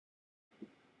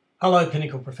Hello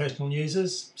Pinnacle professional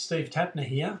users, Steve Tapner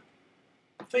here.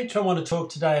 The feature I want to talk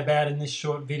today about in this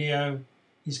short video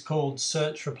is called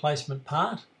Search Replacement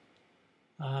Part.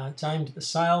 It's aimed at the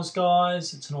sales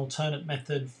guys. It's an alternate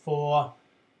method for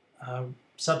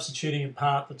substituting a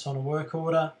part that's on a work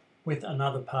order with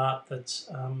another part that's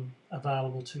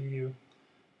available to you.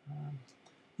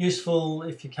 Useful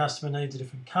if your customer needs a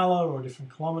different colour or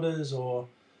different kilometres, or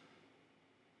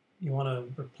you want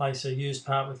to replace a used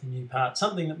part with a new part,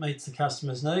 something that meets the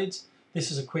customer's needs. This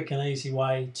is a quick and easy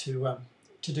way to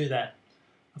do that.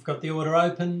 I've got the order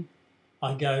open.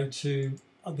 I go to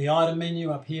the item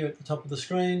menu up here at the top of the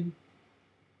screen,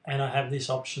 and I have this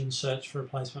option, Search for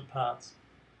Replacement Parts.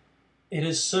 It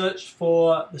is searched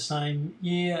for the same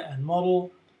year and model,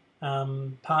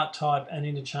 part type and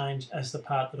interchange as the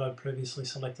part that I previously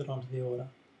selected onto the order.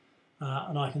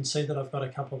 And I can see that I've got a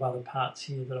couple of other parts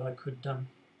here that I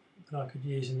could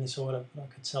use in this order, that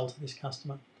I could sell to this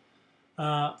customer.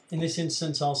 In this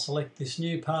instance, I'll select this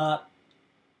new part.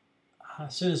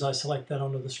 As soon as I select that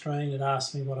onto the screen, it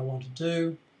asks me what I want to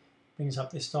do, brings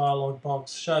up this dialog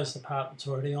box, shows the part that's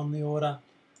already on the order.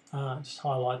 Just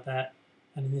highlight that,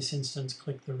 and in this instance,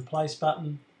 click the Replace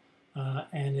button,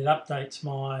 and it updates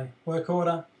my work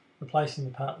order, replacing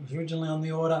the part that was originally on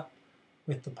the order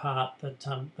with the part that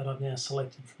I've now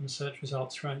selected from the search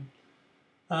results screen.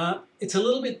 It's a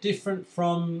little bit different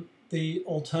from the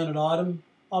alternate item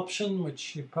option,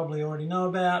 which you probably already know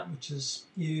about, which is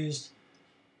used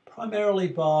primarily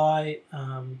by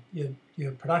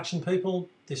your production people,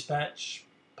 dispatch,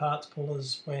 parts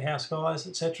pullers, warehouse guys,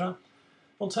 etc.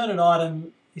 Alternate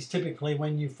item is typically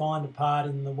when you find a part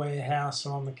in the warehouse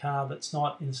or on the car that's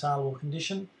not in saleable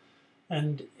condition,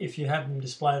 and if you have them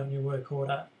displayed on your work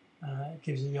order, it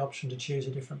gives you the option to choose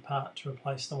a different part to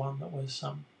replace the one that was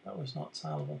not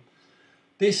saleable.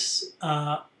 This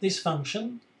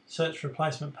function, Search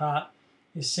Replacement Part,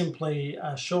 is simply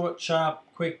a short, sharp,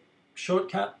 quick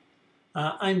shortcut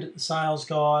aimed at the sales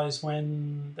guys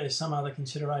when there's some other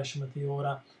consideration with the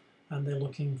order and they're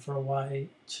looking for a way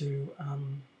to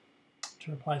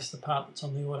replace the part that's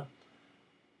on the order.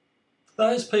 For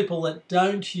those people that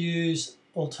don't use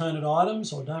alternate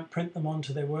items or don't print them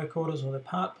onto their work orders or their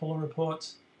part puller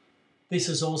reports, this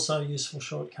is also a useful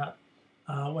shortcut.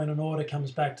 When an order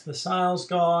comes back to the sales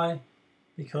guy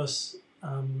because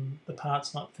the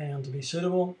part's not found to be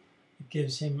suitable, it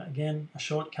gives him, again, a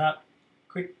shortcut,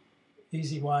 quick,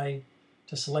 easy way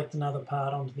to select another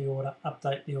part onto the order,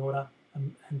 update the order,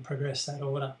 and progress that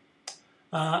order.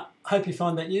 Hope you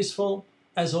find that useful.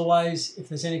 As always, if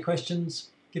there's any questions,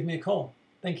 give me a call.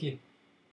 Thank you.